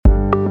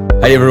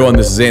Hey everyone,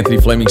 this is Anthony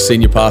Fleming,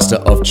 Senior Pastor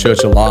of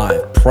Church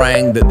Alive,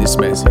 praying that this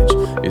message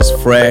is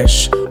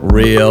fresh,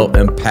 real,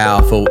 and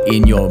powerful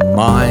in your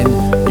mind,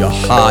 your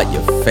heart,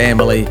 your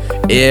family,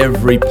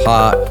 every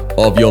part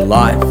of your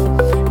life.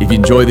 If you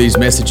enjoy these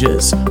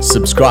messages,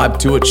 subscribe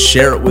to it,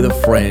 share it with a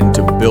friend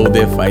to build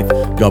their faith.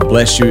 God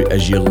bless you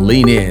as you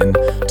lean in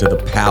to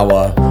the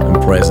power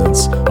and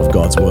presence of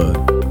God's Word.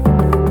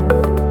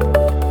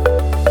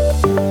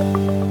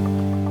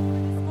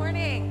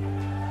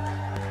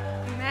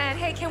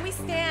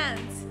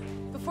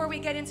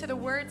 Into the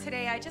word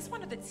today, I just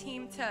wanted the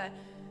team to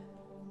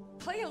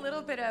play a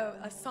little bit of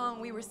a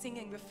song we were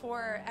singing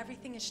before.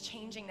 Everything is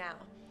changing now.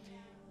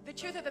 The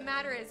truth of the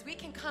matter is we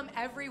can come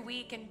every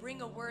week and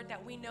bring a word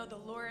that we know the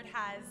Lord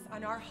has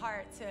on our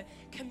heart to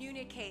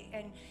communicate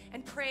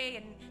and pray,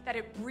 and that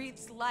it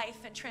breathes life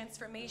and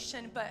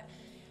transformation. But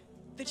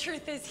the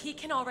truth is he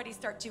can already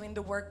start doing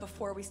the work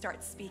before we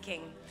start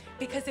speaking,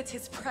 because it's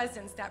his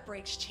presence that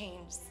breaks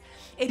chains.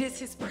 It is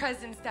his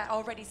presence that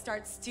already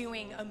starts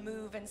doing a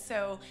move. And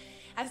so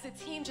as the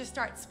team just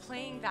starts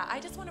playing that, I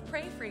just want to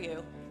pray for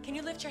you. Can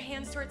you lift your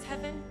hands towards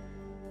heaven?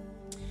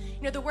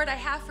 You know, the word I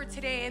have for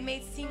today, it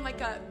may seem like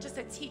just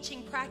a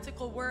teaching,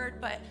 practical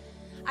word, but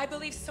I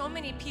believe so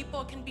many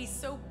people can be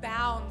so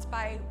bound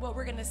by what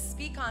we're going to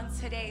speak on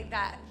today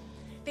that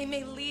they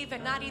may leave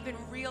and not even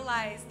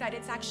realize that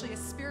it's actually a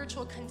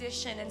spiritual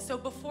condition. And so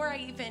before I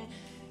even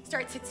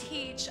start to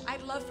teach,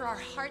 I'd love for our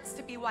hearts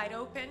to be wide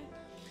open.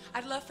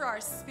 I'd love for our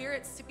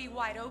spirits to be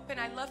wide open.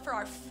 I'd love for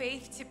our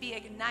faith to be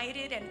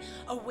ignited and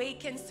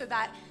awakened so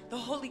that the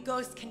Holy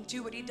Ghost can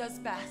do what he does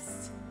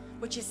best,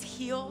 which is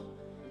heal,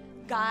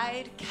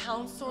 guide,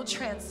 counsel,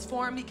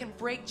 transform. He can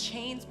break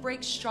chains,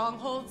 break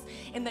strongholds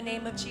in the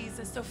name of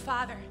Jesus. So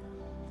Father,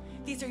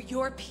 these are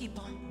your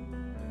people.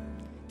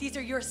 These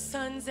are your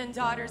sons and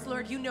daughters.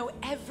 Lord, you know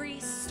every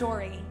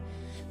story.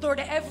 Lord,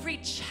 every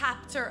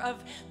chapter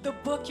of the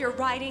book you're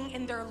writing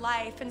in their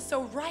life. And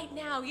so right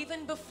now,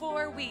 even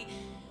before we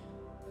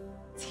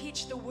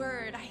teach the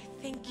word, I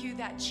thank you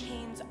that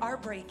chains are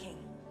breaking,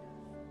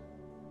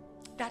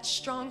 that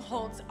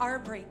strongholds are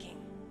breaking,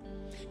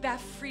 that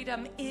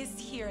freedom is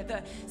here.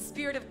 The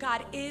Spirit of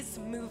God is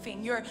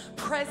moving. Your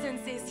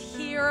presence is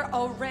here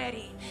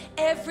already.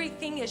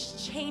 Everything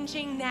is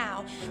changing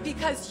now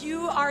because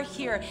you are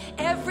here.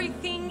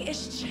 Everything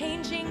is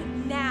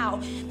changing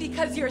now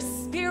because your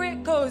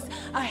Spirit goes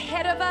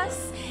ahead of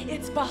us.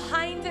 It's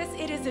behind us.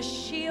 It is a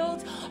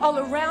shield all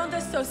around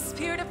us. So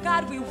Spirit of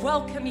God, we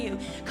welcome you.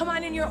 Come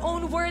on, in your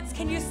own words,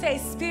 can you say,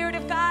 Spirit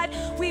of God,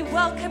 we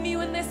welcome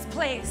you in this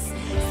place.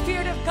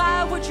 Spirit of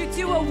God, would you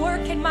do a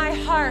work in my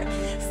heart?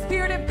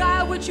 Spirit of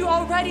God, would you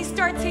already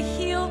start to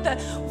heal the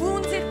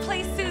wounded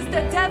places,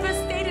 the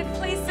devastated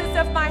places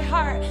of my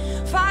heart?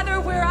 Father,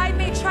 where I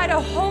may try to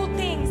hold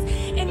things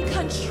in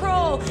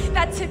control,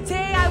 that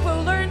today I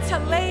will learn to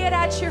lay it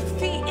at your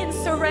feet in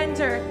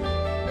surrender.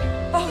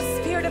 Oh,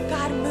 Spirit of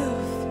God,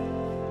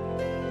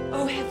 move.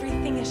 Oh,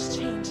 everything is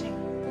changing.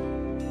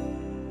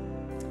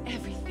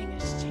 Everything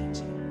is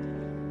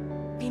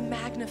changing. Be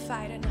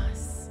magnified in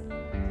us.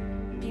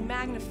 Be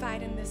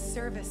magnified in this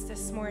service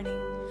this morning.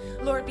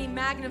 Lord, be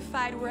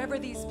magnified wherever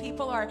these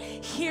people are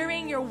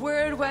hearing your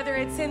word, whether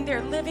it's in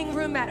their living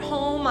room, at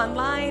home,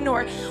 online,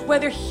 or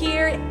whether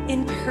here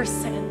in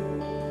person.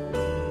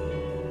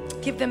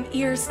 Give them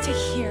ears to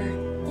hear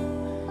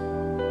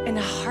and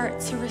a heart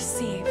to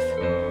receive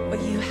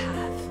what you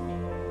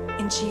have.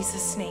 In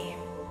Jesus' name,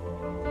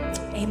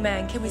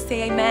 amen. Can we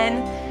say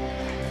amen?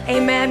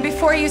 Amen.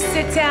 Before you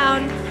sit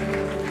down,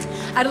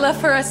 I'd love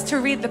for us to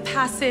read the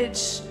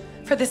passage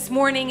for this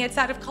morning. It's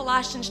out of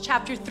Colossians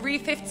chapter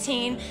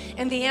 3:15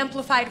 in the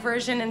Amplified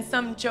version, and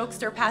some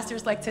jokester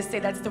pastors like to say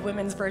that's the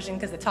women's version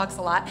because it talks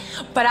a lot,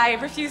 but I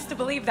refuse to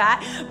believe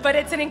that. But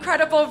it's an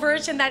incredible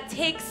version that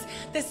takes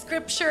the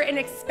scripture and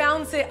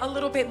expounds it a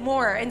little bit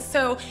more. And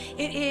so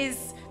it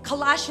is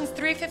Colossians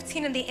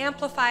 3:15 in the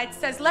Amplified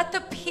says, "Let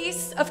the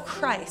peace of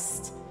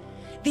Christ,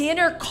 the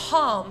inner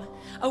calm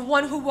of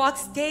one who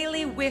walks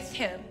daily with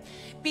him,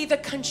 be the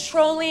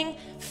controlling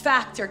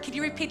factor." Could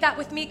you repeat that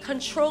with me?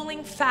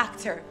 Controlling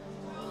factor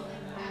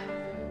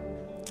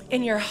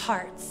in your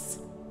hearts,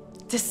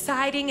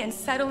 deciding and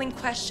settling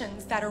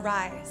questions that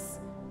arise.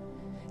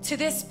 To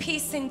this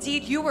peace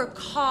indeed you were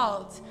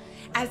called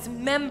as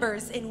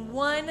members in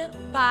one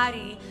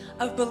body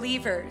of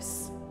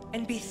believers,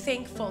 and be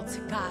thankful to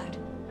God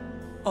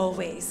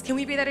always. Can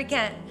we read that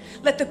again?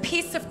 Let the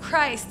peace of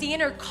Christ, the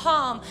inner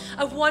calm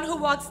of one who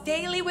walks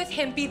daily with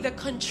him, be the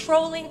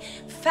controlling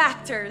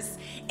factors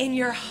in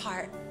your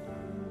heart.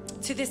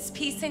 To this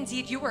peace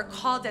indeed you were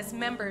called as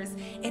members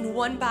in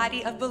one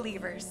body of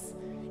believers,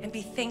 and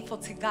be thankful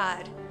to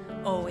God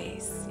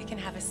always. You can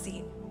have a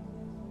seat.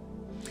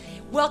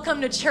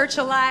 Welcome to Church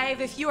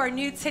Alive. If you are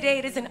new today,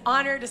 it is an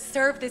honor to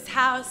serve this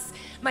house.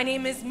 My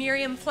name is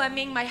Miriam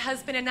Fleming. My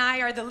husband and I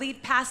are the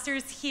lead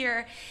pastors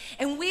here.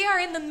 And we are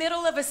in the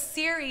middle of a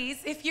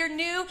series. If you're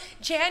new,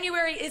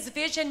 January is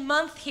Vision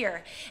Month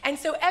here. And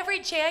so every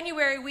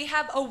January, we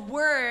have a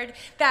word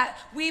that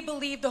we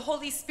believe the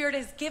Holy Spirit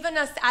has given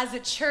us as a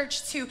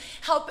church to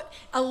help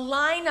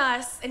align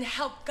us and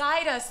help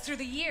guide us through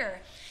the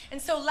year.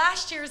 And so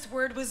last year's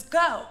word was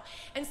go.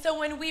 And so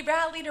when we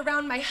rallied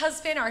around my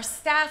husband, our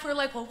staff, we were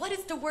like, well, what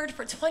is the word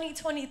for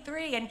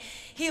 2023? And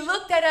he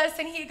looked at us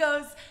and he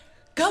goes,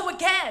 go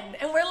again.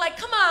 And we're like,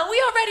 come on,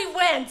 we already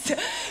went.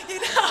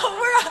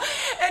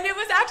 And it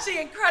was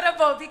actually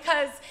incredible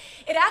because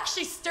it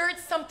actually stirred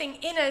something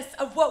in us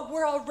of what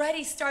we're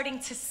already starting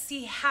to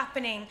see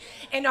happening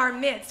in our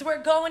midst.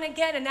 We're going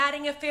again and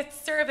adding a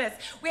fifth service.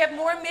 We have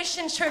more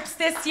mission trips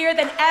this year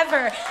than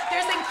ever.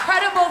 There's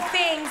incredible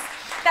things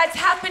that's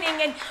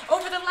happening. And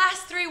over the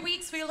last 3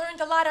 weeks, we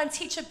learned a lot on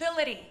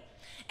teachability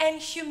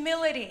and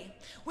humility.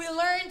 We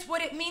learned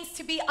what it means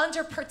to be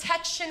under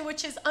protection,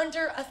 which is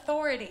under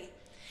authority.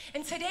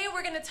 And today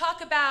we're going to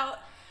talk about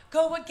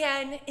go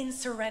again in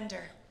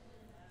surrender.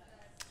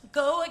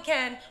 Go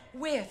again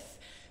with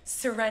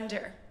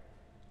surrender.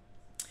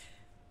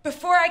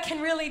 Before I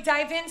can really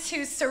dive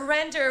into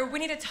surrender, we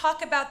need to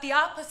talk about the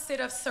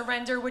opposite of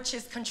surrender, which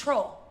is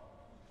control.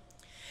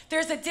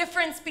 There's a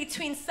difference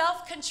between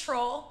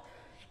self-control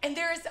and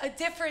there is a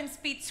difference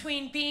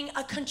between being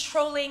a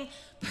controlling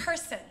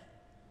person.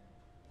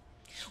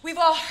 We've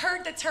all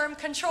heard the term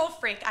control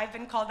freak. I've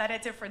been called that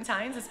at different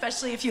times,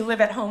 especially if you live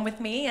at home with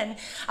me. And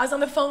I was on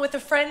the phone with a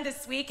friend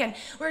this week, and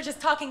we were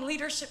just talking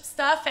leadership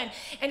stuff, and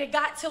it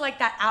got to like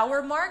that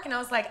hour mark, and I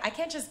was like, I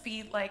can't just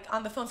be like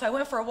on the phone. So I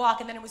went for a walk,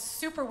 and then it was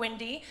super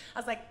windy. I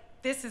was like,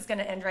 this is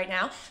gonna end right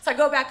now. So I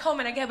go back home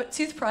and I get a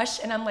toothbrush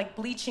and I'm like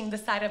bleaching the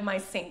side of my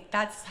sink.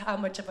 That's how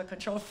much of a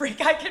control freak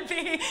I can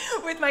be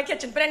with my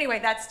kitchen. But anyway,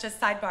 that's just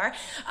sidebar.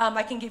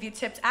 I can give you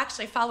tips.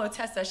 Actually, follow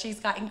Tessa. She's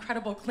got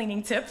incredible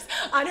cleaning tips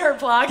on her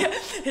blog.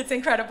 It's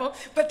incredible.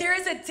 But there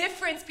is a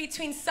difference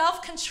between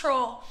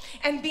self-control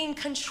and being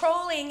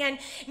controlling. And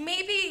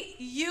maybe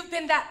you've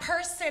been that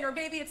person, or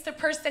maybe it's the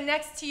person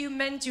next to you.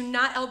 Men, do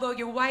not elbow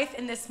your wife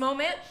in this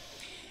moment.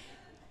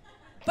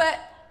 But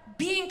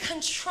being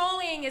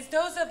controlling is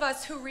those of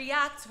us who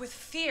react with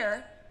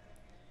fear,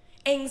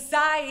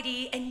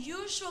 anxiety, and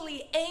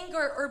usually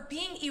anger or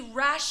being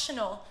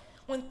irrational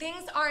when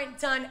things aren't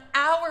done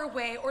our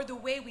way or the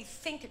way we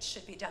think it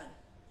should be done.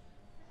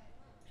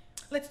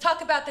 Let's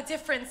talk about the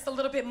difference a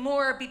little bit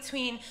more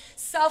between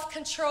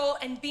self-control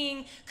and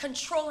being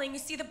controlling. You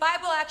see, the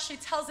Bible actually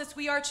tells us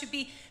we are to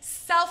be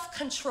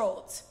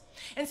self-controlled.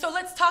 And so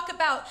let's talk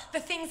about the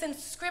things in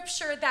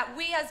Scripture that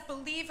we as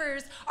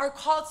believers are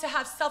called to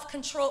have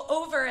self-control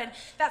over. And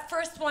that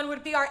first one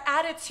would be our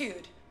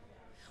attitude.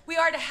 We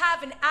are to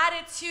have an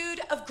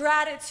attitude of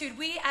gratitude.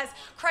 We as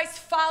Christ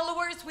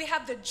followers, we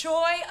have the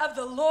joy of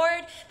the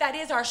Lord. That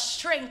is our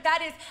strength.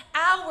 That is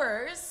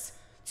ours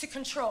to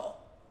control.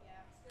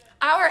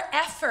 Our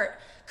effort.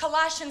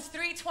 Colossians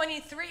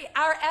 3:23,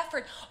 our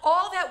effort,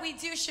 all that we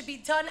do should be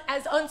done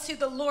as unto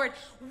the Lord.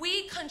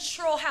 We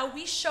control how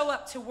we show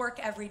up to work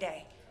every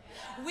day.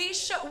 We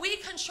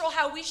control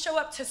how we show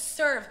up to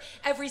serve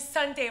every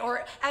Sunday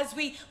or as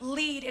we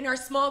lead in our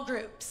small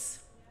groups.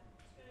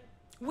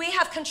 We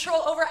have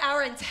control over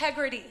our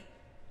integrity.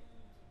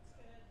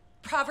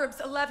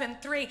 Proverbs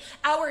 11:3,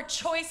 our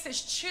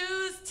choices.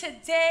 Choose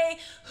today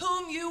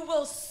whom you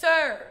will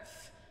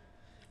serve.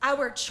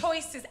 Our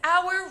choices,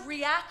 our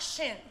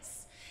reactions.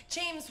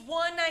 James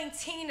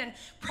 1:19 and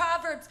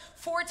Proverbs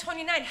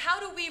 4:29. How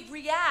do we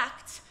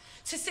react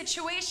to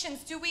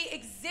situations? Do we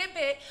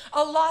exhibit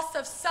a loss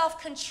of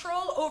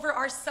self-control over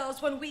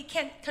ourselves when we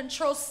can't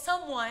control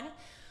someone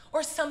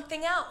or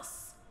something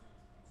else?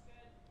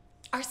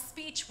 Our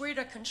speech, we're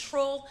to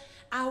control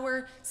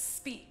our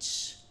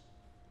speech.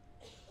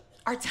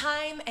 Our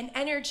time and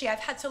energy. I've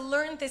had to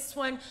learn this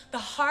one the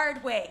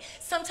hard way.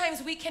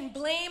 Sometimes we can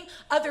blame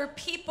other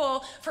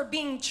people for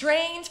being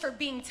drained, for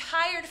being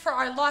tired, for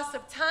our loss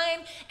of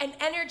time and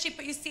energy.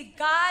 But you see,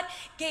 God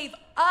gave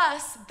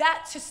us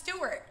that to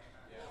steward.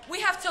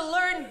 We have to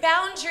learn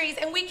boundaries,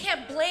 and we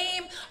can't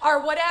blame our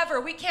whatever.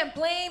 We can't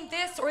blame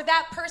this or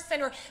that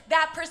person or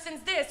that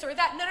person's this or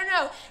that.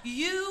 No.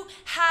 You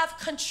have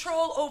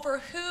control over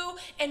who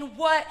and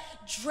what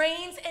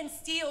drains and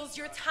steals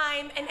your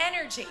time and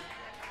energy.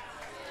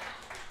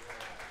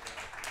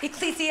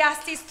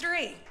 Ecclesiastes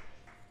 3.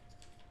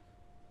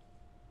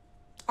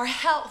 Our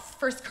health,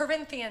 1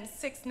 Corinthians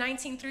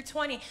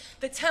 6:19-20.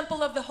 The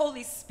temple of the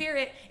Holy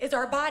Spirit is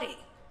our body,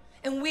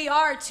 and we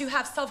are to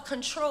have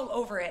self-control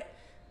over it.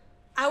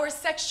 Our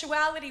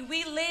sexuality,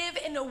 we live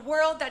in a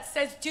world that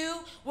says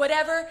do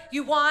whatever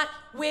you want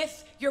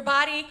with your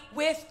body,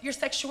 with your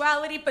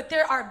sexuality, but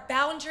there are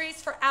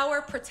boundaries for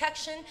our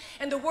protection.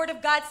 And the Word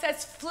of God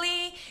says,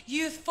 flee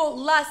youthful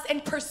lust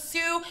and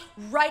pursue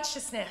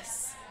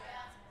righteousness.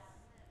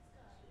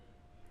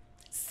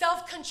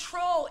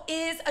 Self-control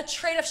is a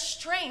trait of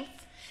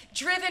strength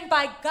driven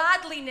by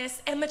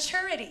godliness and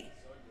maturity.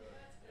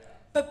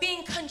 But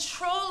being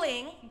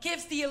controlling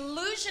gives the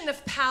illusion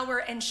of power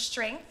and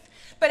strength,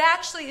 but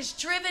actually is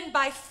driven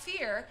by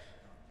fear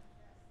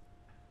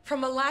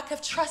from a lack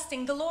of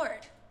trusting the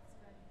Lord.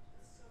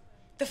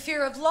 The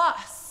fear of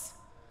loss,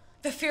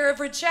 the fear of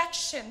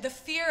rejection, the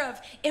fear of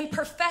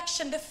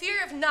imperfection, the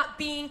fear of not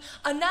being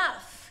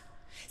enough.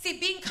 See,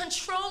 being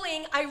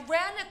controlling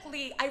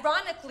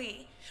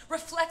ironically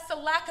reflects a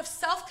lack of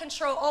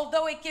self-control,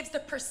 although it gives the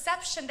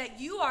perception that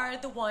you are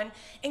the one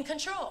in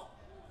control.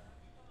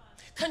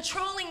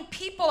 Controlling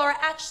people are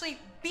actually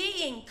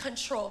being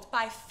controlled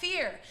by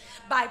fear,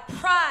 by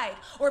pride,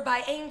 or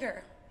by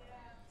anger.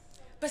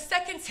 But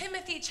 2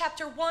 Timothy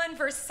chapter 1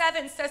 verse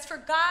 7 says, "For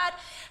God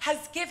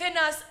has given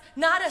us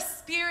not a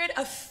spirit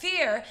of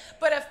fear,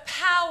 but of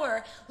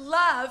power,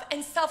 love,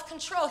 and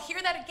self-control." Hear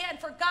that again.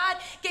 For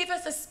God gave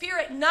us a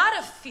spirit not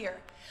of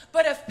fear,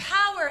 but of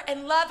power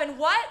and love and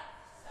what?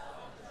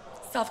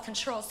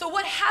 Self-control. So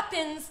what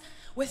happens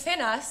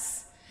within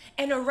us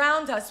and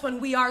around us when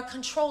we are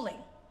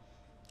controlling?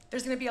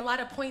 There's going to be a lot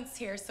of points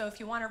here, so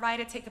if you want to write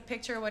it, take a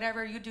picture,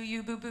 whatever, you do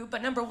you, boo-boo.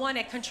 But number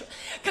one,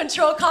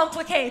 control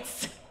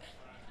complicates.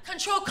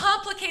 Control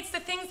complicates the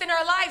things in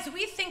our lives.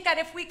 We think that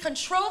if we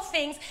control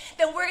things,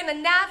 then we're going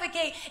to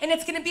navigate and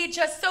it's going to be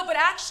just so. But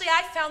actually,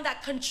 I found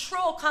that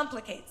control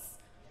complicates.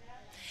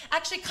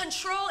 Actually,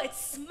 control, it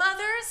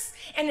smothers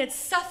and it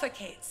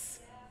suffocates.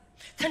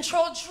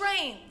 Control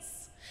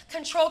drains.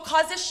 Control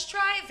causes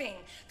striving.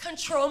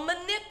 Control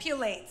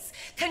manipulates.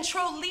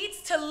 Control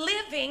leads to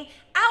living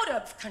out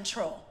of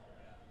control.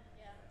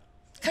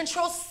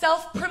 Control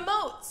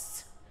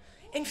self-promotes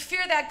in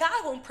fear that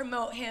God won't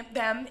promote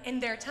them in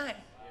their time.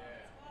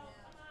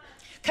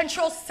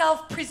 Control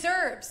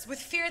self-preserves with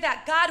fear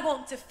that God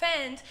won't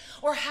defend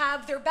or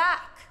have their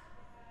back.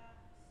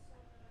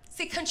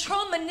 See,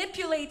 control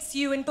manipulates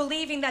you in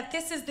believing that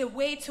this is the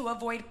way to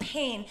avoid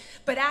pain,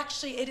 but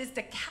actually it is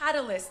the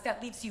catalyst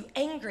that leaves you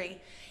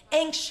angry,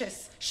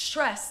 anxious,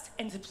 stressed,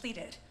 and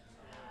depleted.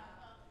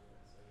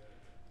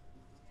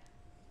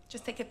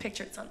 Just take a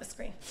picture, it's on the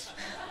screen.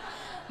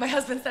 My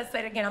husband says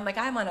that again. I'm like,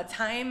 I'm on a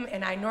time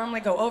and I normally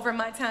go over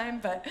my time,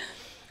 but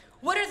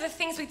what are the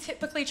things we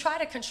typically try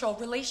to control?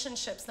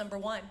 Relationships, number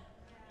one.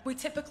 We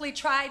typically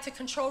try to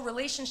control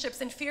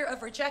relationships in fear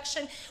of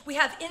rejection. We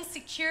have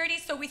insecurity,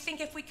 so we think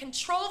if we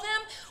control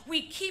them,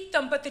 we keep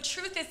them. But the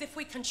truth is, if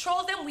we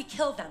control them, we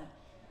kill them.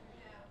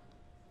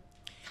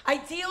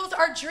 Ideals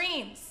are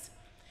dreams.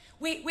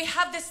 We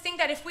have this thing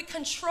that if we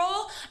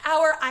control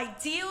our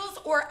ideals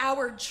or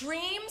our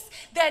dreams,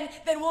 then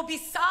we'll be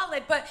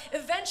solid. But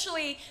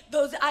eventually,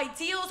 those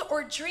ideals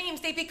or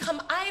dreams, they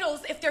become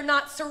idols if they're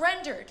not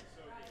surrendered.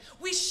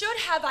 We should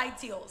have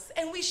ideals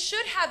and we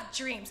should have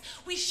dreams.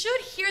 We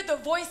should hear the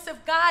voice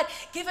of God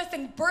give us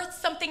and birth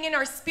something in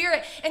our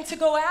spirit and to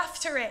go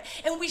after it.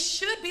 And we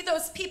should be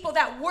those people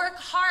that work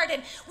hard,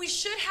 and we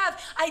should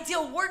have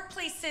ideal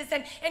workplaces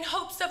and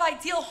hopes of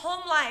ideal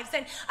home lives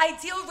and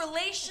ideal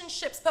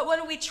relationships. But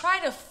when we try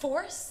to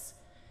force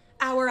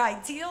our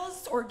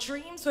ideals or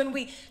dreams, when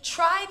we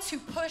try to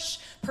push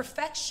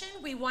perfection,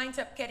 we wind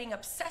up getting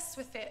obsessed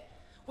with it,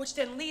 which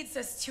then leads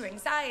us to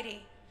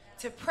anxiety,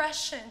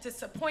 depression,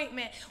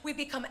 disappointment. We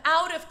become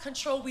out of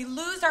control. We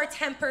lose our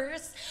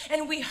tempers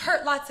and we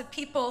hurt lots of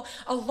people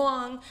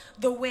along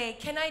the way.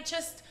 Can I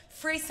just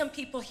free some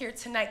people here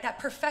tonight that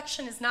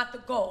perfection is not the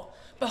goal,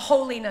 but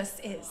holiness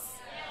is.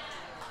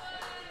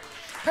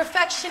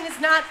 Perfection is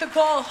not the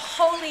goal,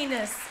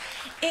 holiness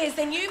is.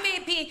 And you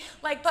may be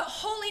like, but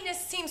holiness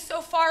seems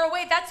so far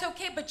away. That's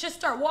okay, but just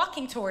start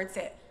walking towards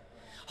it.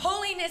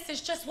 Holiness is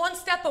just one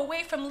step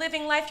away from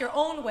living life your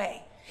own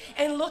way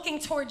and looking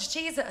towards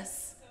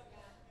Jesus.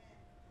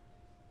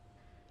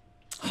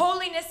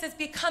 Holiness is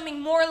becoming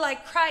more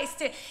like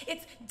Christ.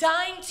 It's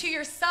dying to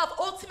yourself.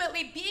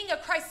 Ultimately, being a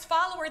Christ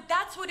follower,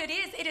 that's what it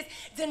is. It is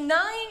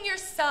denying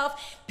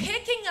yourself,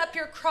 picking up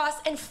your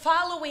cross, and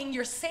following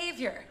your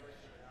Savior.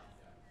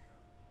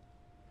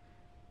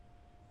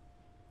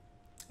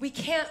 We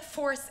can't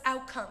force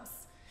outcomes.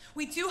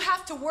 We do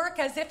have to work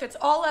as if it's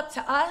all up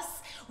to us.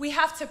 We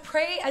have to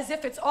pray as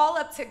if it's all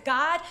up to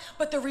God,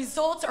 but the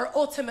results are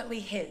ultimately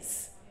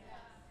His.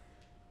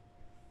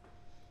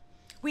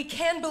 We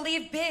can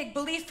believe big,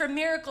 believe for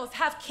miracles,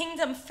 have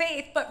kingdom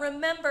faith, but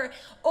remember,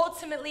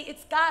 ultimately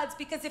it's God's,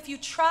 because if you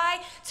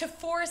try to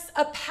force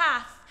a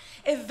path,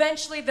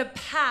 eventually the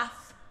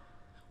path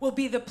will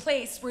be the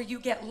place where you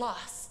get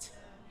lost.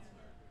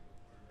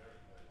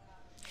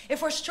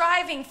 If we're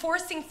striving,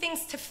 forcing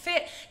things to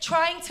fit,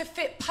 trying to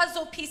fit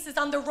puzzle pieces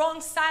on the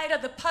wrong side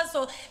of the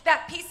puzzle,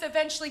 that piece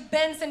eventually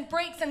bends and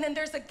breaks, and then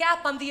there's a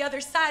gap on the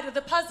other side of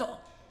the puzzle.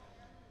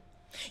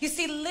 You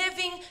see,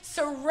 living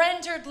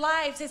surrendered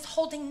lives is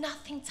holding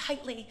nothing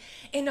tightly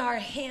in our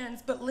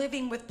hands, but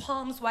living with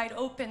palms wide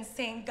open,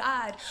 saying,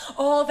 God,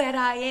 all that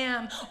I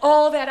am,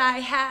 all that I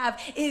have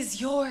is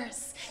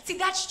yours. See,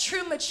 that's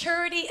true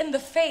maturity in the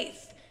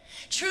faith.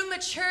 True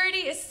maturity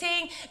is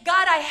saying,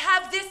 God, I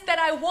have this that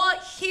I want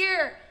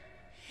here.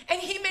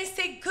 And he may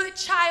say, good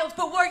child,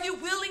 but are you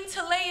willing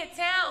to lay it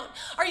down?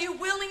 Are you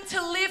willing to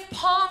live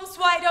palms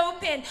wide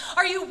open?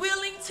 Are you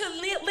willing to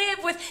live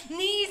with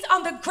knees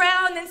on the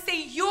ground and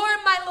say, you're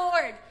my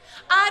Lord?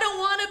 I don't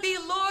want to be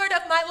Lord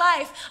of my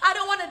life. I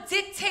don't want to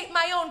dictate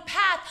my own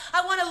path.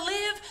 I want to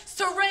live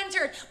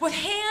surrendered with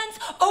hands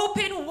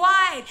open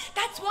wide.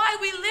 That's why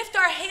we lift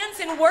our hands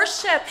in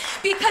worship,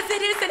 because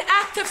it is an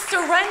act of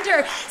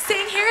surrender,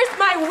 saying, here's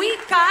my week,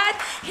 God.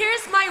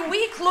 Here's my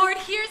week, Lord.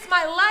 Here's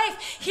my life.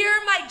 Here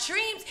are my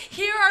dreams.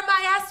 Here are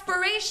my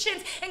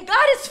aspirations. And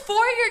God is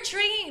for your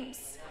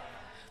dreams.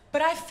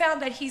 But I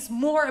found that he's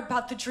more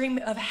about the dream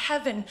of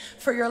heaven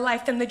for your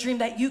life than the dream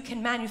that you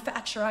can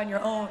manufacture on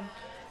your own.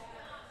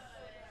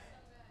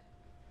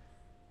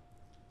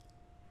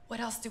 What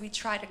else do we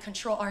try to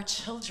control? Our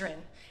children.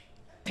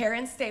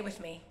 Parents, stay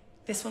with me.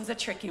 This one's a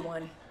tricky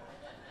one.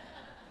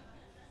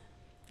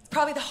 It's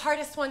probably the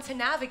hardest one to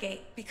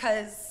navigate,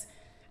 because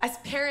as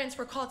parents,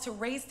 we're called to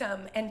raise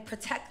them and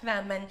protect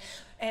them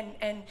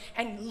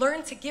and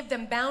learn to give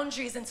them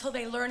boundaries until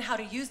they learn how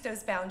to use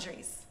those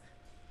boundaries.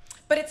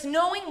 But it's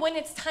knowing when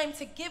it's time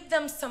to give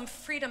them some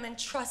freedom and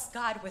trust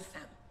God with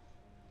them.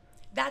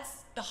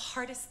 That's the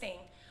hardest thing,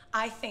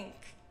 I think,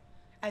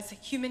 as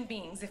human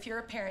beings, if you're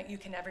a parent, you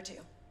can ever do.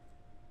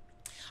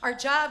 Our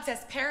jobs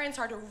as parents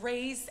are to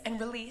raise and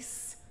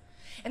release.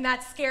 And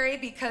that's scary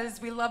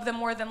because we love them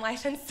more than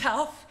life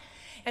itself.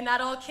 And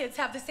not all kids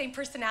have the same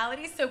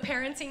personality, so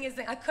parenting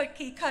isn't a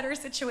cookie cutter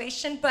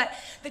situation. But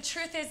the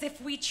truth is,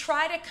 if we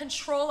try to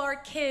control our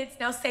kids,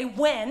 now say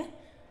when.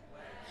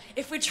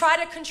 If we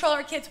try to control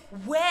our kids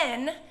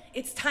when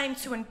it's time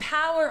to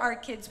empower our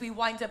kids, we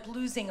wind up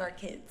losing our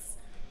kids.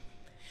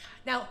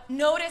 Now,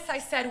 notice I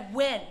said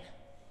when.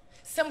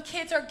 Some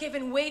kids are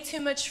given way too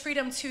much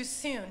freedom too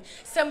soon.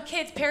 Some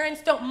kids,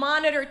 parents don't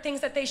monitor things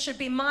that they should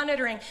be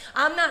monitoring.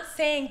 I'm not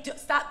saying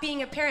stop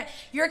being a parent.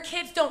 Your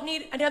kids don't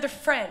need another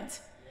friend.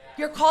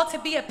 You're called to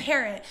be a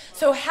parent.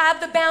 So have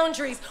the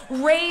boundaries,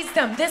 raise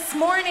them. This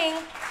morning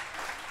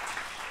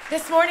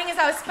as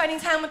I was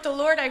spending time with the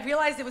Lord, I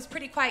realized it was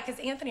pretty quiet,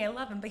 because Anthony, I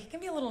love him, but he can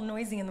be a little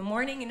noisy in the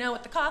morning,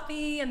 with the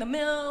coffee and the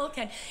milk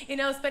and,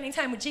 spending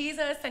time with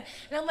Jesus. And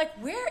I'm like,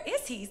 where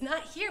is he? He's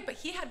not here. But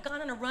he had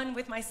gone on a run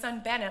with my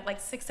son, Ben, at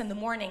like 6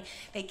 a.m.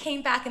 They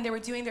came back and they were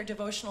doing their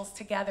devotionals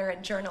together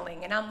and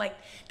journaling. And I'm like,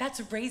 that's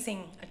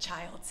raising a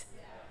child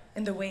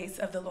in the ways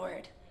of the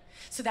Lord.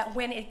 So that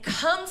when it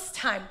comes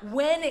time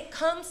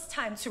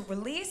to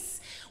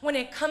release, when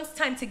it comes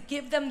time to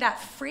give them that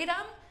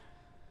freedom,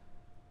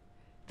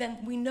 then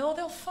we know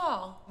they'll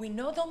fall. We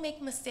know they'll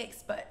make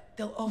mistakes, but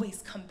they'll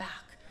always come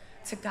back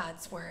to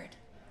God's word.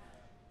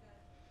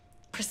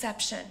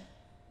 Perception.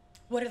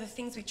 What are the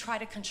things we try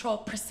to control?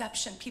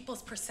 Perception,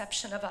 people's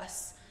perception of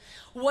us.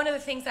 One of the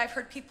things I've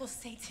heard people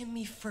say to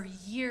me for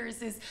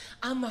years is,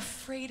 I'm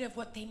afraid of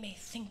what they may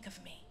think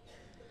of me.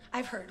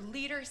 I've heard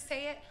leaders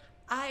say it.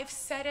 I've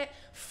said it,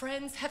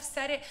 friends have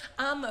said it.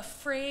 I'm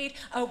afraid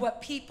of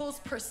what people's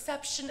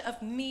perception of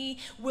me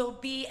will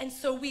be. And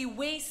so we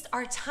waste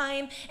our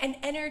time and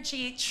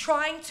energy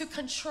trying to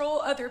control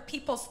other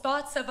people's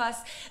thoughts of us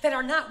that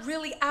are not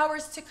really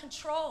ours to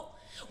control.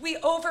 We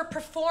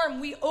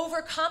overperform, we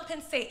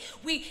overcompensate,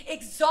 we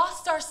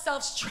exhaust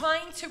ourselves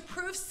trying to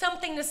prove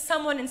something to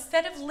someone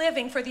instead of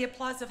living for the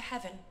applause of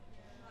heaven.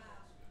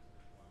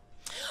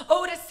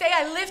 Oh, to say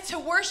I live to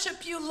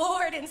worship you,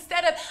 Lord,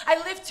 instead of I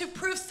live to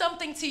prove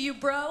something to you,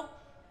 bro.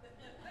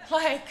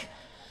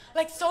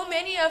 Like so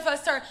many of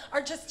us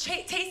are just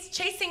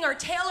chasing our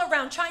tail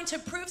around, trying to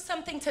prove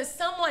something to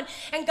someone.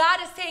 And God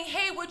is saying,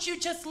 hey, would you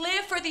just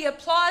live for the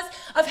applause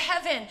of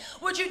heaven?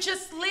 Would you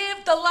just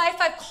live the life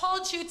I've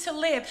called you to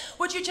live?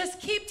 Would you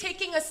just keep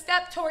taking a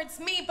step towards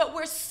me? But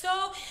we're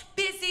so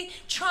busy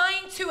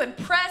trying to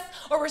impress,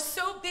 or we're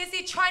so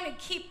busy trying to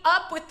keep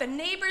up with the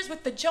neighbors,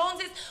 with the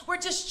Joneses. We're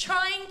just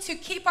trying to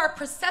keep our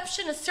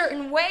perception a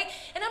certain way.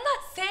 And I'm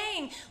not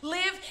saying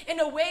live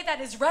in a way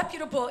that is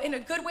reputable, in a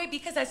good way,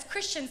 because as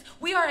Christians,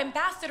 we are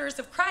ambassadors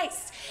of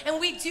Christ, and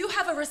we do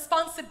have a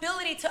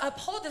responsibility to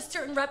uphold a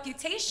certain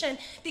reputation,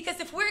 because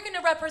if we're going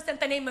to represent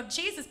the name of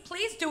Jesus,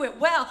 please do it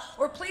well,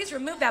 or please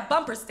remove that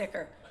bumper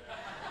sticker,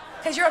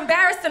 because you're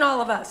embarrassing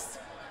all of us.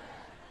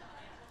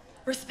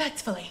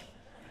 Respectfully.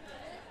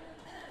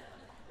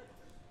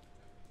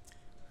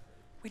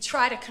 We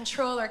try to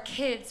control our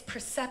kids'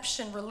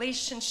 perception,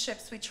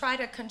 relationships. We try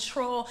to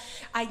control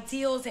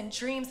ideals and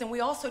dreams, and we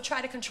also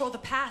try to control the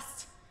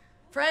past.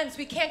 Friends,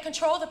 we can't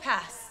control the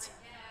past.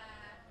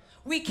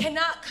 We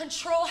cannot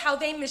control how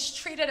they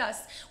mistreated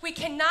us. We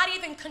cannot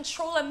even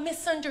control a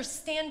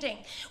misunderstanding.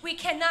 We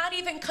cannot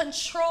even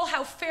control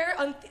how fair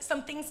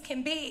some things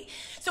can be.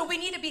 So we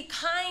need to be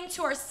kind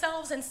to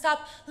ourselves and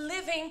stop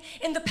living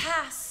in the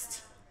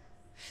past.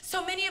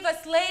 So many of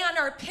us lay on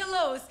our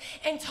pillows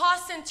and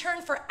toss and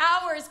turn for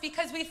hours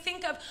because we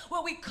think of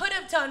what we could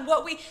have done,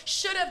 what we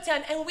should have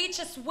done, and we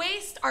just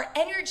waste our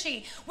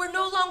energy. We're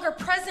no longer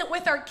present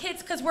with our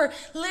kids because we're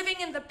living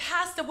in the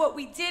past of what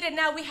we did, and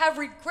now we have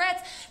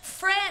regrets.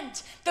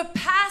 Friend, the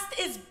past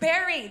is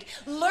buried.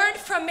 Learn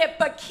from it,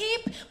 but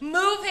keep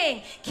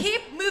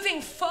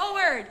moving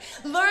forward.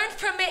 Learn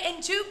from it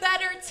and do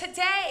better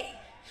today.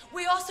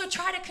 We also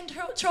try to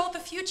control the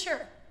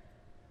future.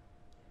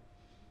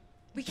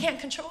 We can't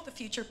control the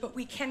future, but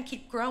we can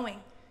keep growing.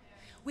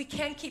 We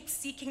can keep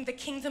seeking the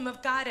kingdom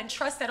of God and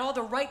trust that all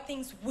the right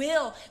things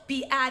will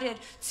be added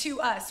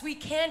to us. We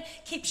can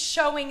keep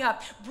showing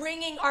up,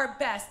 bringing our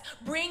best,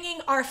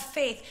 bringing our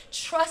faith,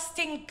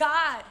 trusting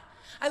God.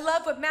 I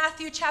love what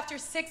Matthew chapter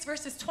 6,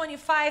 verses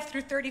 25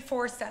 through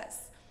 34 says.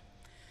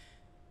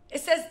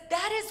 It says,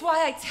 "That is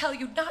why I tell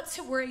you not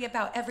to worry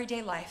about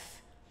everyday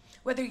life,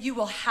 whether you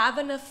will have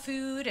enough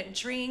food and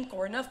drink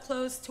or enough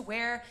clothes to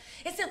wear.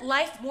 Isn't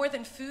life more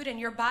than food and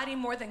your body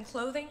more than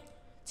clothing?"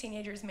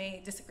 Teenagers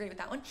may disagree with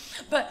that one.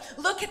 But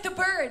look at the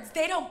birds.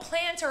 They don't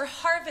plant or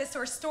harvest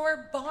or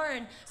store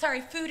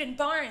food in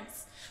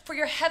barns, for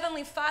your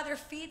heavenly Father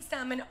feeds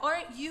them. And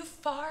aren't you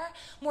far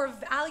more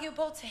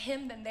valuable to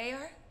him than they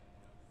are?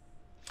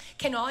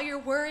 Can all your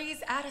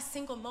worries add a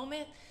single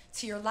moment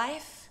to your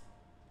life?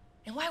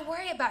 And why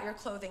worry about your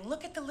clothing?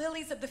 Look at the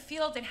lilies of the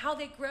field and how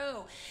they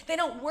grow. They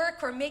don't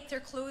work or make their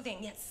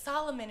clothing, yet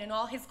Solomon in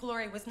all his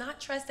glory was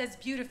not dressed as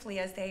beautifully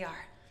as they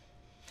are.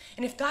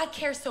 And if God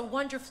cares so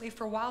wonderfully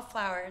for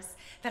wildflowers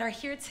that are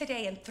here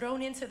today and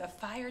thrown into the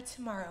fire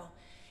tomorrow,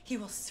 he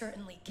will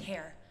certainly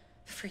care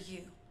for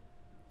you.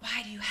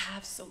 Why do you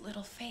have so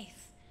little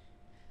faith?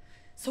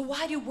 So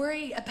why do you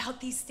worry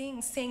about these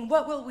things, saying,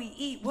 what will we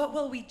eat? What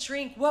will we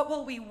drink? What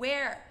will we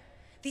wear?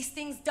 These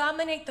things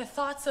dominate the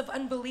thoughts of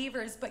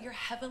unbelievers, but your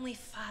heavenly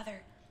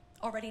Father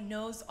already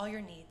knows all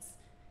your needs.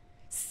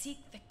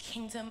 Seek the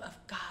kingdom of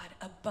God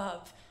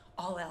above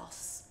all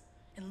else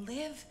and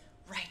live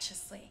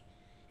righteously,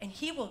 and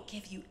he will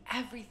give you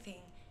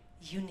everything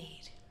you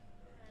need.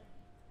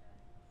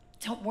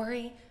 Don't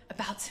worry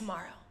about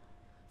tomorrow,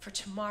 for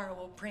tomorrow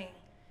will bring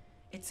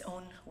its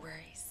own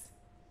worries.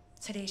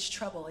 Today's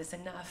trouble is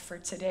enough for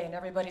today, and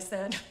everybody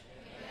said,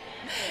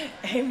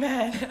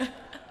 Amen. Amen.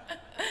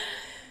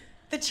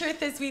 The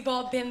truth is we've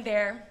all been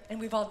there and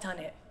we've all done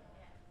it.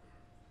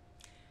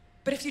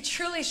 But if you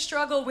truly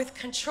struggle with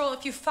control,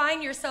 if you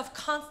find yourself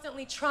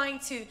constantly trying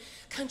to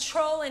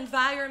control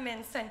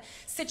environments and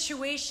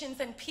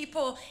situations and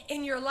people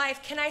in your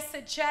life, can I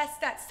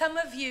suggest that some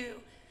of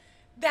you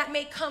that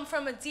may come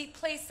from a deep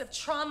place of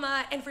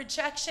trauma and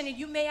rejection, and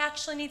you may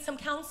actually need some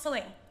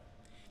counseling.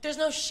 There's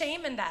no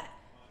shame in that.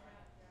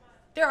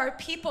 There are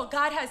people,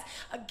 God has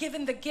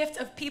given the gift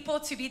of people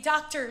to be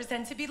doctors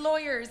and to be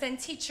lawyers and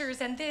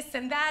teachers and this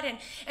and that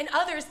and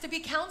others to be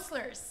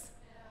counselors.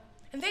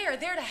 And they are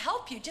there to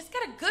help you. Just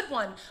get a good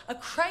one, a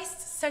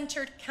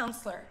Christ-centered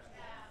counselor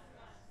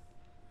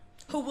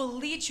who will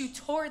lead you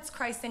towards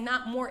Christ and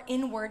not more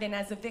inward and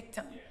as a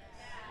victim.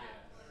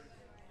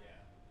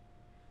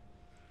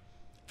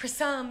 For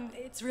some,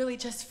 it's really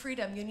just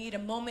freedom. You need a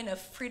moment of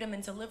freedom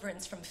and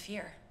deliverance from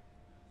fear.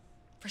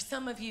 For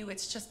some of you,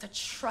 it's just a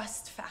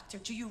trust factor.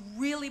 Do you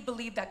really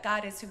believe that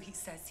God is who he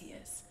says he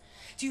is?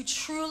 Do you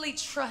truly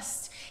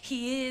trust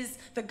he is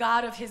the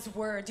God of his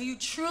word? Do you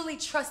truly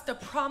trust the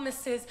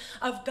promises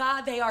of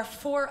God? They are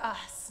for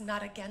us,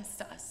 not against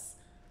us.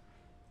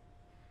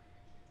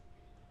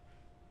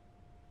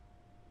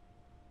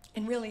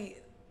 And really,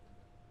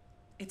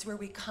 it's where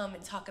we come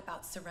and talk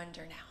about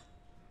surrender now.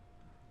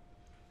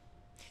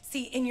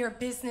 See, in your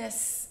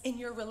business, in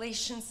your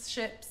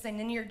relationships, and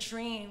in your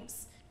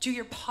dreams, do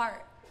your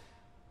part.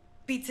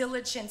 Be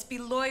diligent, be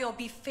loyal,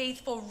 be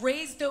faithful.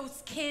 Raise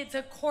those kids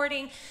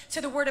according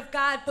to the word of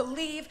God.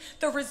 Believe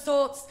the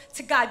results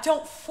to God.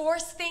 Don't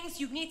force things.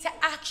 You need to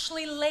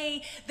actually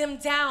lay them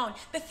down.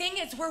 The thing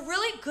is, we're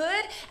really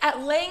good at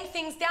laying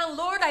things down.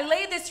 Lord, I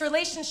lay this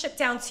relationship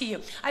down to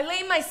you. I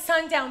lay my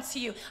son down to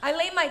you. I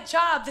lay my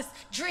job, this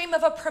dream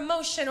of a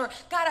promotion, or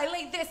God, I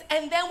lay this,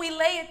 and then we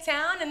lay it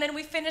down, and then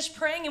we finish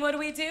praying, and what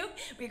do?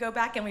 We go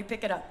back and we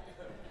pick it up.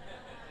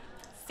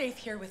 Safe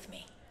here with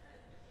me.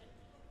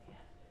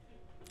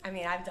 I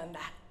mean, I've done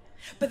that.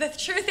 But the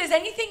truth is,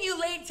 anything you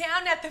lay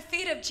down at the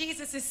feet of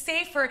Jesus is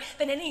safer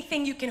than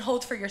anything you can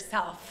hold for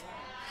yourself.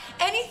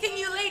 Anything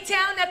you lay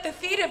down at the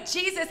feet of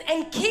Jesus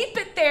and keep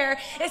it there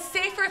is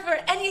safer for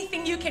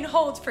anything you can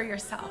hold for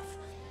yourself.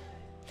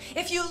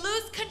 If you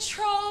lose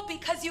control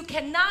because you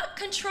cannot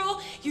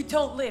control, you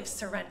don't live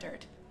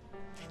surrendered.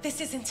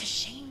 This isn't to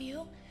shame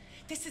you.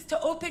 This is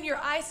to open your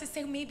eyes to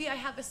say, maybe I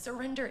have a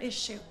surrender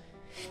issue.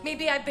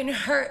 Maybe I've been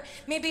hurt.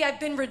 Maybe I've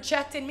been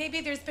rejected.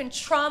 Maybe there's been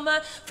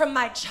trauma from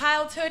my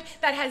childhood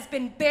that has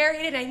been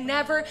buried and I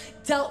never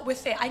dealt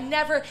with it. I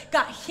never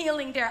got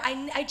healing there.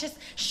 I just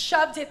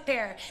shoved it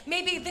there.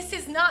 Maybe this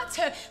is not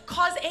to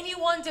cause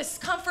anyone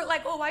discomfort,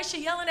 like, oh, why is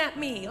she yelling at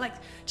me? Like,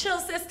 chill,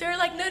 sister.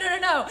 Like,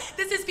 no.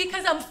 This is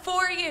because I'm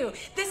for you.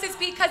 This is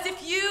because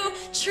if you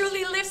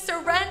truly live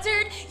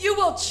surrendered, you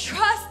will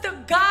trust the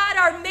God,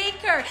 our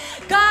maker,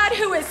 God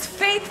who is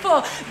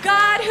faithful,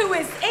 God who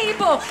is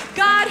able,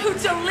 God who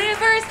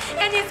delivers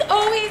and is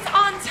always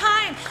on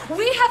time.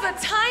 We have a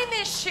time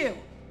issue.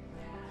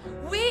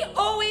 We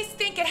always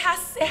think it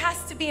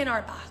has to be in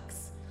our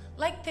box.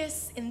 Like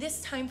this, in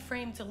this time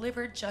frame,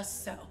 delivered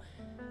just so.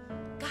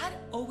 God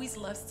always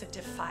loves to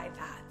defy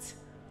that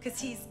because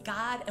he's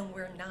God and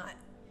we're not.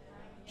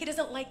 He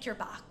doesn't like your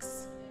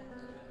box.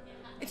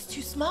 It's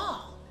too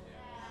small.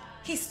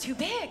 He's too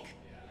big.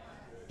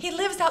 He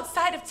lives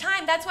outside of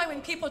time. That's why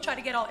when people try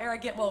to get all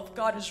arrogant, well, if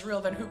God is real,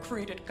 then who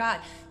created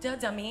God? Duh,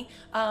 dummy.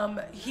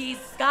 He's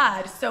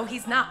God, so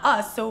he's not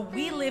us. So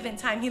we live in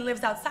time. He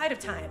lives outside of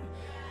time.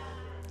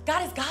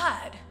 God is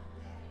God.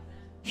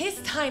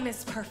 His time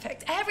is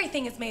perfect.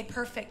 Everything is made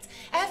perfect.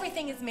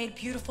 Everything is made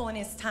beautiful in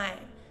his time.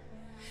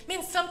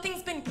 Man,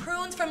 something's been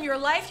pruned from your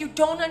life. You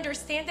don't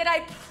understand it.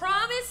 I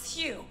promise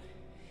you.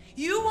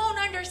 You won't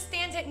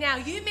understand it now.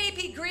 You may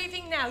be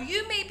grieving now.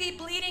 You may be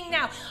bleeding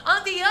now.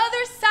 On the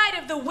other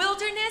side of the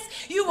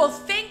wilderness, you will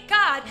thank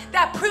God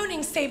that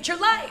pruning saved your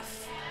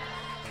life.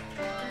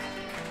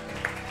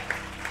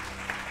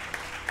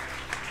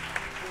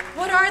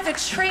 What are the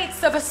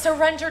traits of a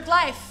surrendered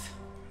life?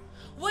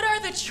 What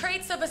are the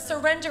traits of a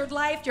surrendered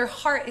life? Your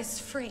heart is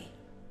free.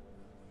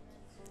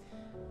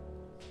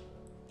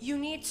 You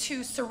need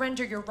to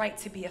surrender your right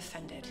to be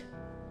offended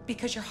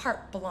because your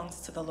heart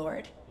belongs to the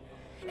Lord.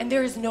 And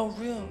there is no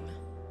room.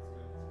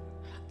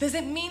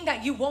 Doesn't mean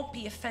that you won't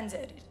be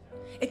offended.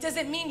 It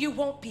doesn't mean you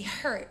won't be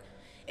hurt.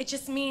 It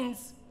just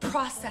means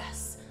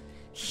process,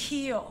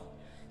 heal,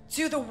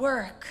 do the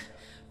work,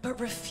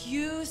 but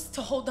refuse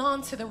to hold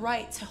on to the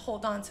right to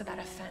hold on to that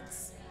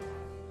offense.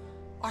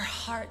 Our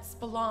hearts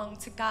belong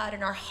to God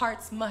and our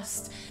hearts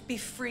must be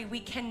free. We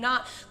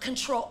cannot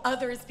control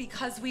others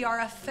because we are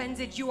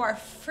offended. You are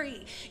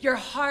free. Your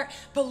heart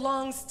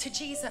belongs to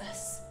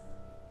Jesus.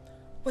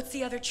 What's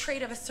the other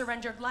trait of a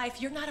surrendered life?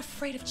 You're not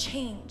afraid of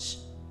change.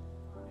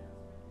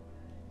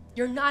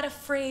 You're not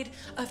afraid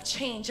of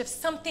change. If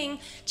something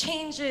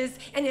changes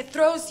and it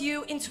throws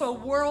you into a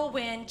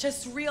whirlwind,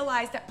 just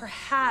realize that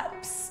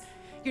perhaps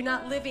you're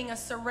not living a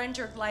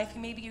surrendered life.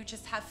 Maybe you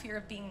just have fear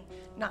of being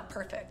not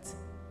perfect,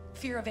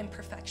 fear of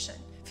imperfection,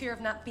 fear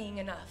of not being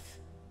enough.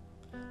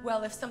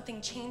 Well, if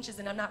something changes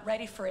and I'm not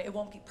ready for it, it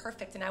won't be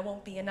perfect and I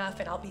won't be enough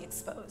and I'll be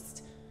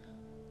exposed.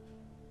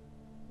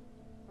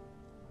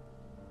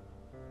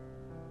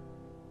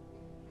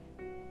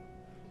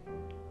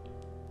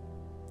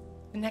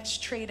 The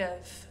next trait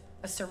of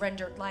a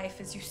surrendered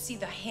life is you see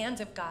the hand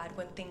of God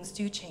when things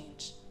do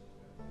change.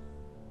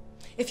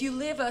 If you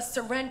live a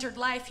surrendered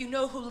life, you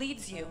know who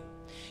leads you.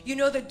 You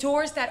know the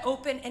doors that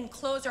open and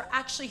close are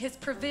actually his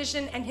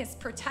provision and his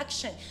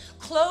protection.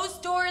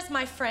 Closed doors,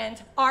 my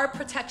friend, are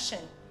protection.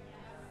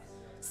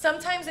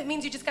 Sometimes it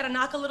means you just got to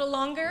knock a little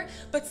longer,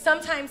 but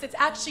sometimes it's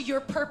actually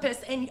your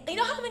purpose. And you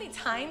know how many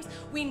times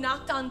we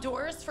knocked on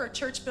doors for a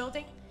church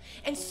building?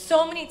 And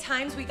so many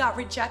times we got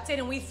rejected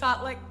and we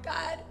thought like,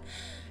 God,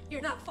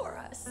 you're not for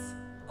us.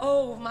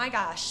 Oh my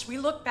gosh. We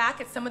look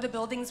back at some of the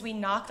buildings we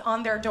knocked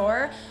on their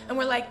door and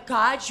we're like,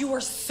 God, you were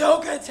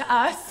so good to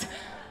us.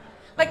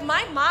 Like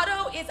my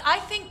motto is I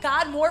thank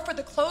God more for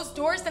the closed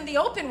doors than the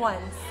open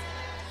ones.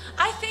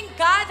 I thank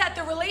God that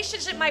the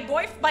relationship, my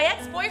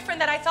ex-boyfriend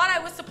that I thought I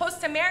was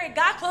supposed to marry,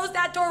 God closed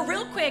that door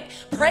real quick.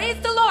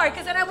 Praise the Lord,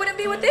 because then I wouldn't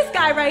be with this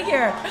guy right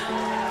here.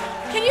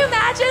 Can you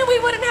imagine? We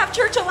wouldn't have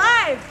church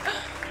alive.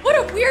 What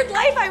a weird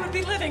life I would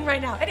be living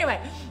right now. Anyway,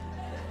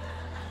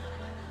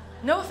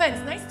 no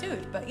offense, nice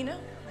dude, but you know.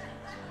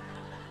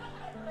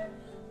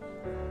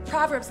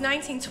 Proverbs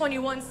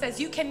 19:21 says,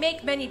 you can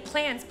make many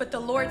plans, but the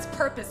Lord's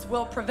purpose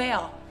will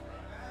prevail.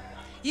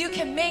 You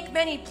can make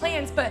many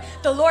plans, but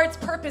the Lord's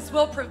purpose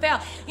will prevail.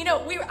 You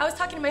know, I was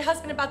talking to my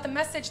husband about the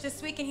message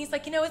this week, and he's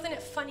like, you know, isn't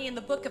it funny in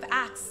the book of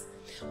Acts,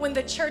 when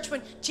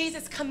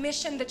Jesus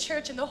commissioned the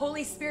church and the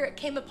Holy Spirit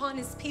came upon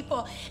his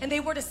people and they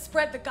were to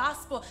spread the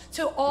gospel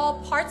to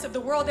all parts of the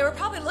world, they were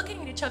probably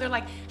looking at each other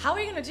like, how are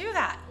you going to do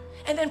that?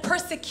 And then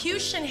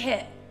persecution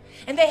hit.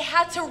 And they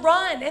had to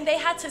run and they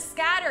had to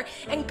scatter.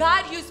 And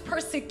God used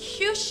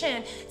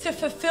persecution to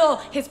fulfill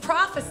his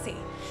prophecy.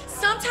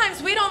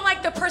 Sometimes we don't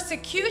like the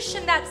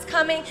persecution that's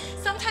coming.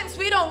 Sometimes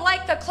we don't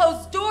like the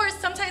closed doors.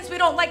 Sometimes we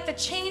don't like the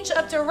change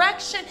of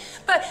direction.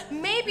 But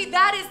maybe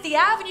that is the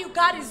avenue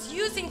God is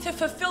using to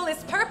fulfill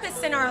his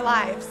purpose in our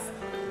lives.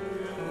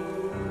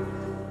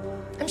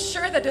 I'm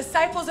sure the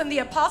disciples and the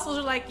apostles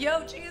are like,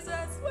 yo,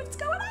 Jesus, what's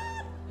going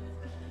on?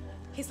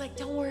 He's like,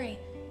 don't worry.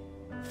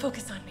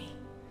 Focus on me.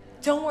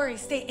 Don't worry,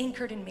 stay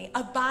anchored in me.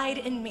 Abide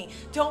in me.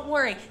 Don't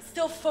worry,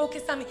 still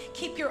focus on me.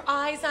 Keep your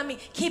eyes on me.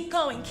 Keep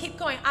going, keep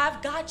going.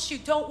 I've got you.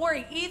 Don't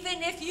worry.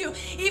 Even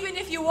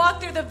if you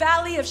walk through the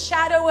valley of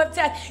shadow of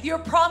death, your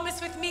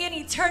promise with me in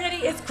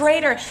eternity is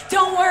greater.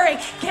 Don't worry.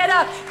 Get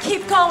up.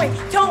 Keep going.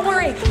 Don't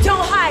worry.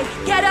 Don't hide.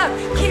 Get up.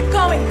 Keep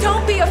going.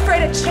 Don't be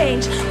afraid of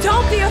change.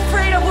 Don't be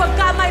afraid of what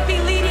God might be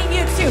leading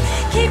you to.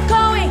 Keep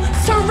going.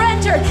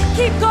 Surrender.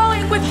 Keep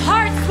going with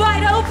hearts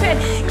wide open.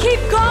 Keep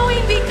going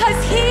because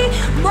He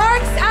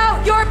marks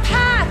out your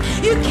path.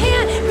 You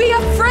can't be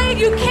afraid.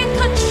 You can't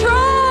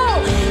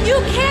control.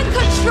 You can't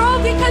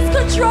control because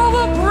control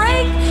will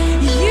break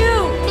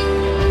you.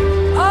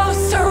 Oh,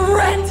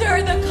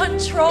 surrender the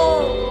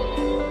control.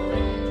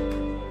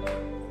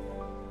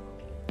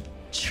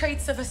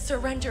 Traits of a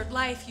surrendered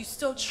life. You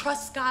still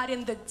trust God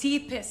in the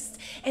deepest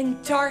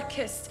and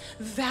darkest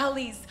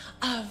valleys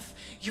of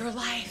your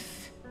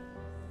life.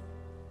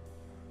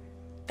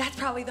 That's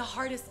probably the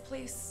hardest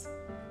place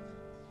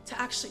to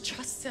actually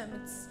trust Him.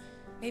 It's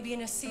maybe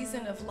in a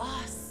season of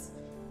loss.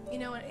 You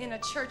know, in a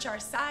church our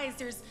size,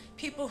 there's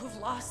people who've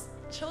lost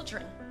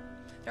children.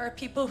 There are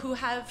people who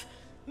have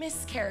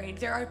miscarried.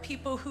 There are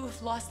people who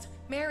have lost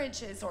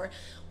marriages or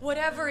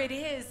whatever it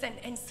is.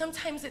 And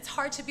sometimes it's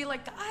hard to be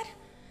like, God,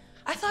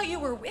 I thought you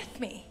were with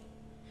me.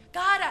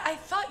 God, I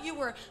thought you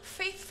were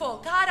faithful.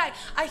 God,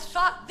 I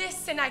thought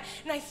this and I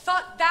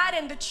thought that.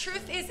 And the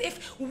truth is,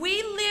 if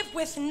we live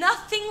with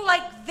nothing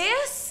like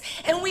this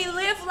and we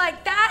live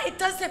like that, it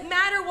doesn't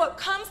matter what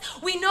comes.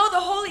 We know the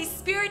Holy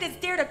Spirit is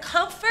there to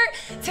comfort,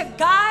 to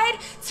guide,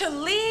 to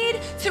lead,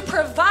 to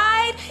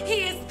provide.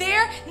 He is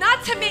there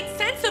not to make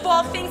sense of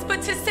all things,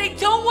 but to say,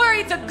 don't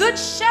worry, the Good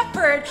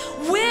Shepherd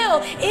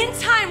will in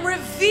time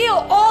reveal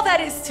all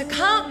that is to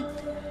come.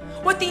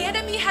 What the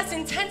enemy has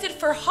intended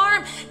for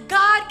harm,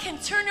 God can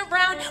turn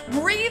around,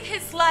 breathe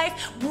His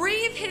life,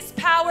 breathe His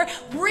power,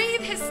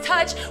 breathe His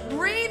touch,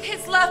 breathe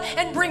His love,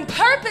 and bring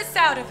purpose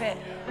out of it.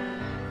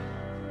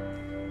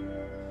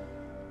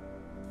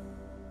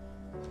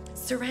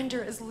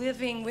 Surrender is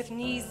living with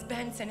knees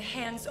bent and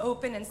hands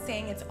open and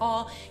saying it's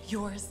all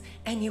yours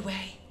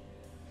anyway.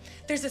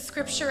 There's a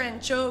scripture in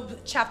Job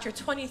chapter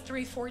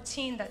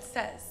 23:14 that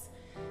says,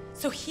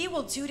 so He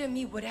will do to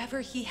me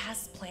whatever He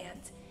has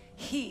planned.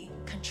 He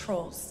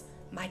controls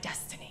my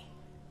destiny.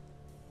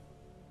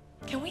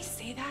 Can we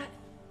say that?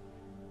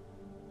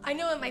 I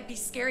know it might be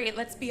scary,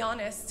 let's be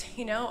honest,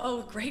 you know,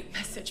 oh, great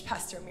message,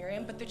 Pastor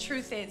Miriam, but the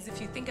truth is,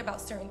 if you think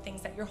about certain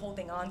things that you're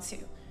holding on to,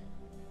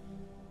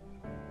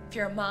 if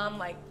you're a mom,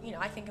 like, you know,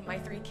 I think of my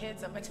 3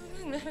 kids, I'm like,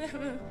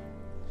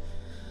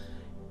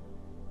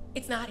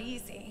 it's not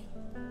easy,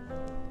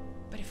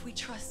 but if we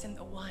trust in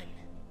the one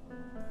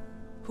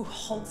who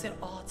holds it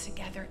all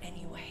together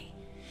anyway,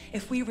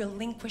 if we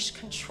relinquish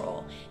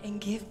control and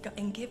give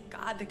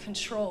God the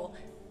control,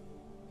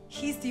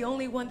 He's the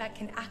only one that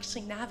can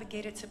actually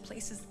navigate it to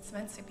places it's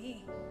meant to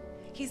be.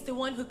 He's the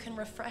one who can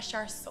refresh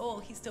our soul.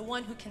 He's the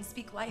one who can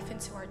speak life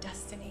into our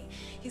destiny.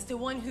 He's the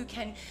one who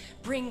can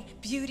bring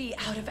beauty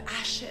out of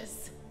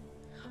ashes.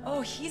 Oh,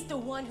 He's the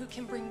one who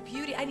can bring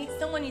beauty.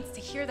 Someone needs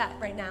to hear that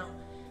right now.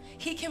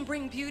 He can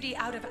bring beauty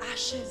out of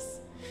ashes.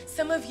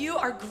 Some of you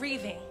are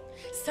grieving.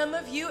 Some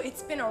of you,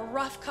 it's been a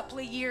rough couple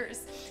of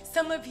years.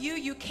 Some of you,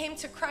 you came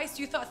to Christ,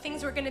 you thought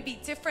things were going to be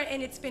different,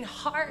 and it's been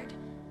hard.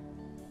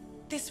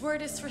 This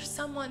word is for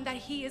someone that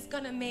He is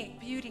going to make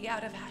beauty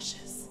out of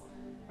ashes.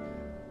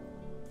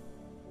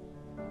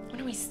 Why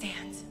don't we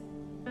stand?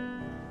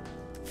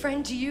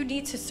 Friend, do you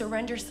need to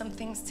surrender some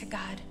things to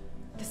God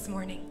this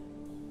morning?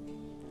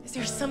 Is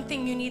there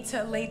something you need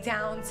to lay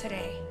down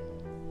today?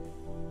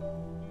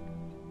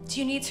 Do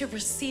you need to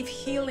receive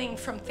healing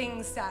from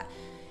things that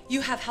you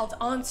have held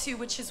on to,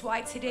 which is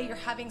why today you're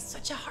having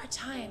such a hard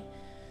time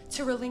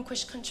to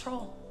relinquish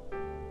control?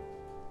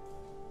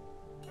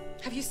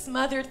 Have you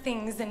smothered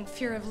things in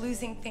fear of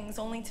losing things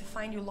only to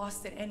find you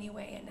lost it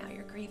anyway and now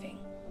you're grieving?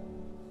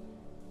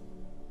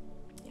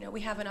 You know,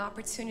 we have an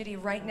opportunity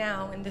right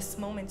now in this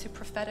moment to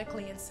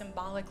prophetically and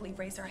symbolically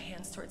raise our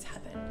hands towards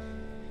heaven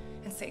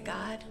and say,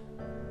 God,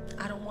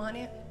 I don't want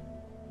it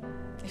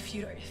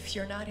if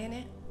you're not in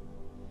it.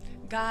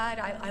 God,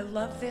 I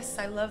love this.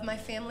 I love my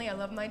family. I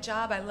love my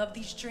job. I love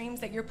these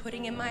dreams that you're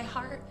putting in my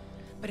heart.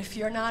 But if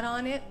you're not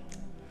on it,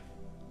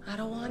 I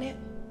don't want it.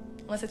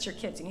 Unless it's your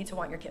kids. You need to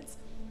want your kids.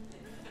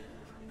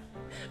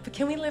 But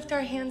can we lift our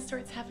hands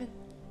towards heaven?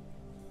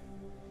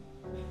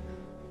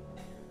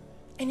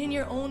 And in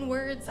your own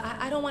words,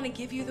 I don't want to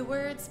give you the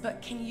words,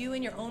 but can you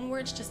in your own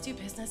words just do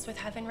business with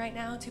heaven right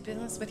now? Do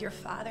business with your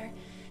Father?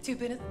 Do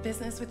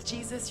business with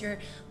Jesus, your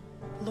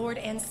Lord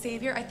and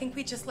Savior? I think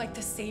we just like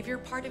the Savior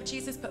part of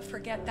Jesus, but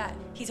forget that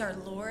He's our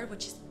Lord,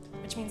 which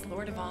means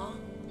Lord of all.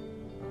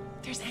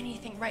 If there's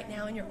anything right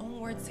now in your own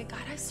words, say,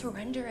 God, I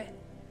surrender it.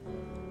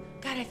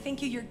 God, I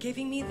thank you, you're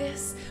giving me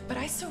this, but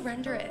I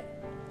surrender it.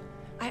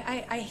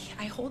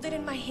 I hold it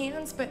in my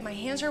hands, but my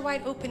hands are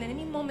wide open. At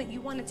any moment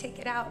you want to take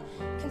it out,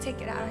 you can take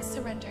it out. I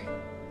surrender.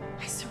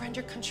 I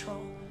surrender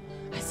control.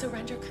 I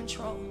surrender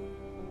control.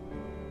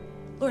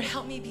 Lord,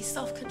 help me be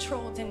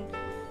self-controlled and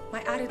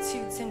my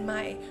attitudes and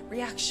my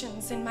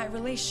reactions and my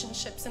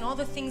relationships and all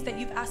the things that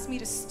you've asked me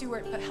to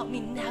steward, but help me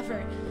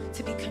never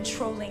to be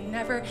controlling,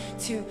 never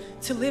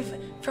to live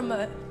from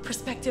a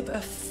perspective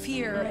of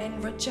fear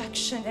and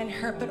rejection and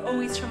hurt, but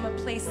always from a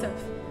place of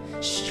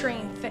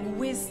strength and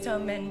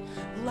wisdom and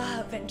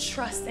love and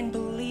trust and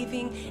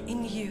believing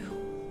in you.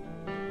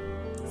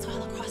 So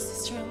all across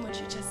this room, would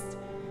you just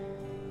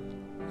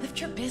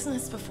lift your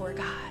business before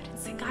God and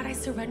say, God, I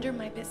surrender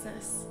my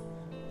business.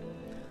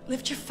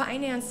 Lift your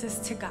finances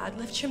to God.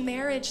 Lift your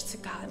marriage to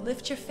God.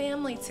 Lift your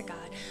family to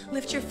God.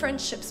 Lift your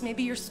friendships,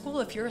 maybe your school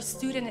if you're a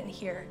student in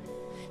here.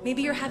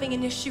 Maybe you're having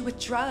an issue with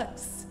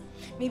drugs.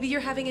 Maybe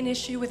you're having an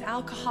issue with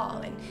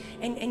alcohol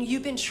and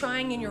you've been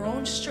trying in your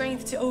own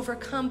strength to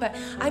overcome, but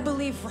I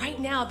believe right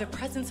now the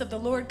presence of the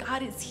Lord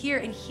God is here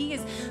and He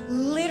is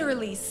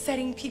literally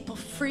setting people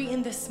free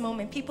in this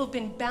moment. People have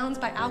been bound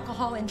by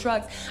alcohol and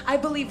drugs. I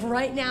believe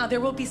right now there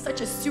will be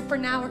such a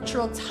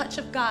supernatural touch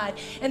of God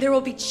and there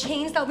will be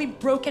chains that will be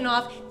broken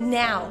off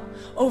now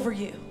over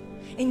you.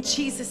 In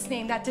Jesus'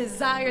 name, that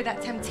desire,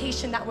 that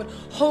temptation that would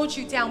hold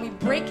you down, we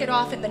break it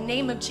off in the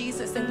name of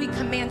Jesus and we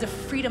command a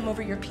freedom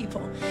over your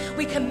people.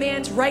 We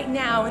command right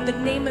now in the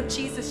name of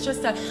Jesus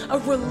just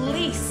a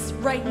release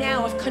right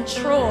now of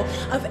control,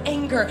 of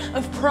anger,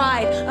 of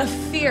pride, of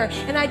fear.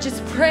 And I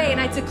just pray and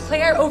I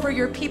declare over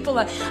your people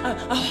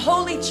a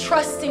holy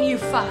trust in you,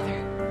 Father.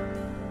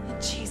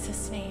 In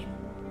Jesus' name.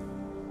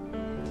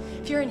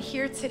 If you're in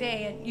here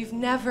today and you've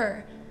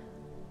never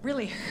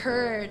really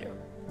heard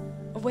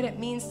of what it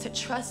means to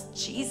trust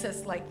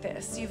Jesus like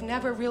this. You've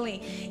never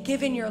really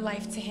given your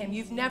life to Him.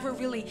 You've never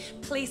really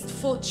placed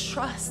full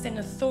trust and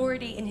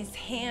authority in His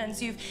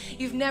hands.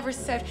 You've never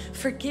said,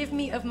 forgive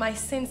me of my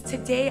sins.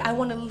 Today, I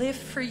want to live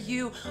for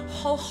you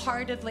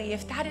wholeheartedly.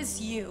 If that is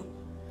you,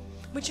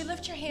 would you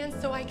lift your hand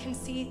so I can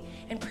see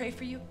and pray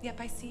for you? Yep,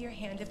 I see your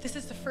hand. If this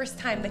is the first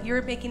time that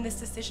you're making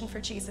this decision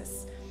for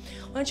Jesus,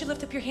 why don't you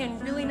lift up your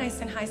hand really nice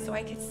and high so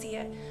I can see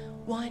it?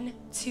 1,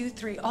 2,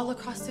 3, all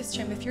across this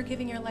room. If you're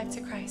giving your life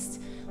to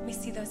Christ, let me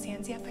see those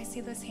hands. Yep, I see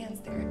those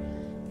hands there.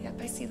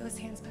 Yep, I see those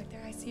hands back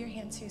there. I see your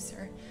hand too,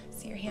 sir. I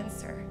see your hand,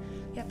 sir.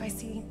 Yep, I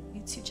see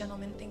you two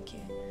gentlemen. Thank you.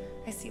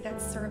 I see that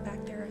sir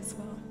back there as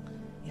well.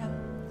 Yep,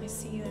 I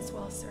see you as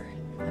well, sir.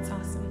 That's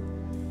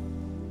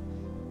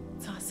awesome.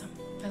 It's awesome.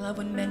 I love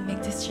when men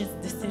make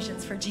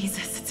decisions for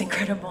Jesus. It's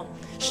incredible.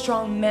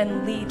 Strong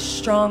men lead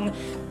strong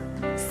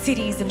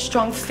cities and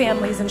strong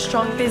families and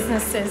strong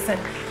businesses, and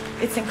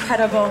it's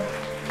incredible.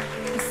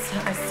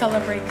 I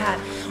celebrate that.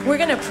 We're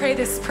going to pray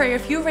this prayer.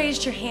 If you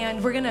raised your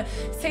hand, we're going to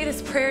say this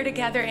prayer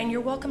together, and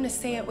you're welcome to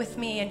say it with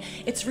me. And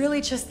it's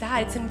really just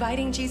that. It's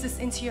inviting Jesus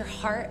into your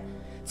heart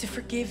to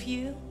forgive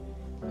you,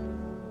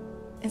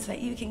 and so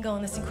that you can go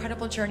on this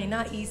incredible journey.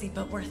 Not easy,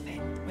 but worth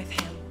it with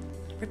Him.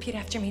 Repeat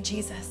after me.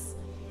 Jesus,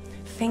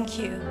 thank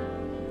you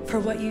for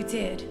what you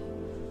did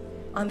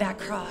on that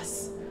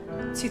cross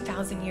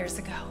 2,000 years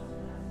ago.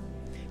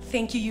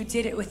 Thank you, you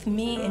did it with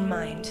me in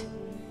mind.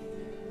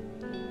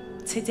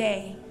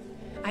 Today,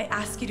 I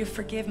ask you to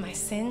forgive my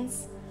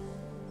sins.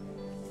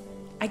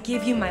 I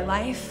give you my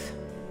life.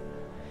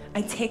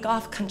 I take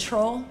off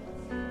control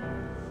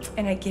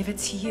and I give it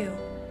to you.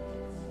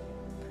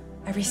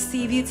 I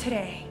receive you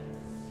today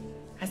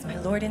as my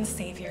Lord and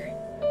Savior.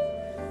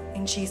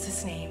 In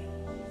Jesus' name,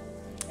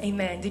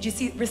 amen. Did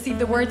you receive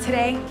the word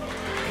today?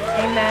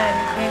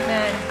 Amen,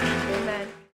 amen, amen.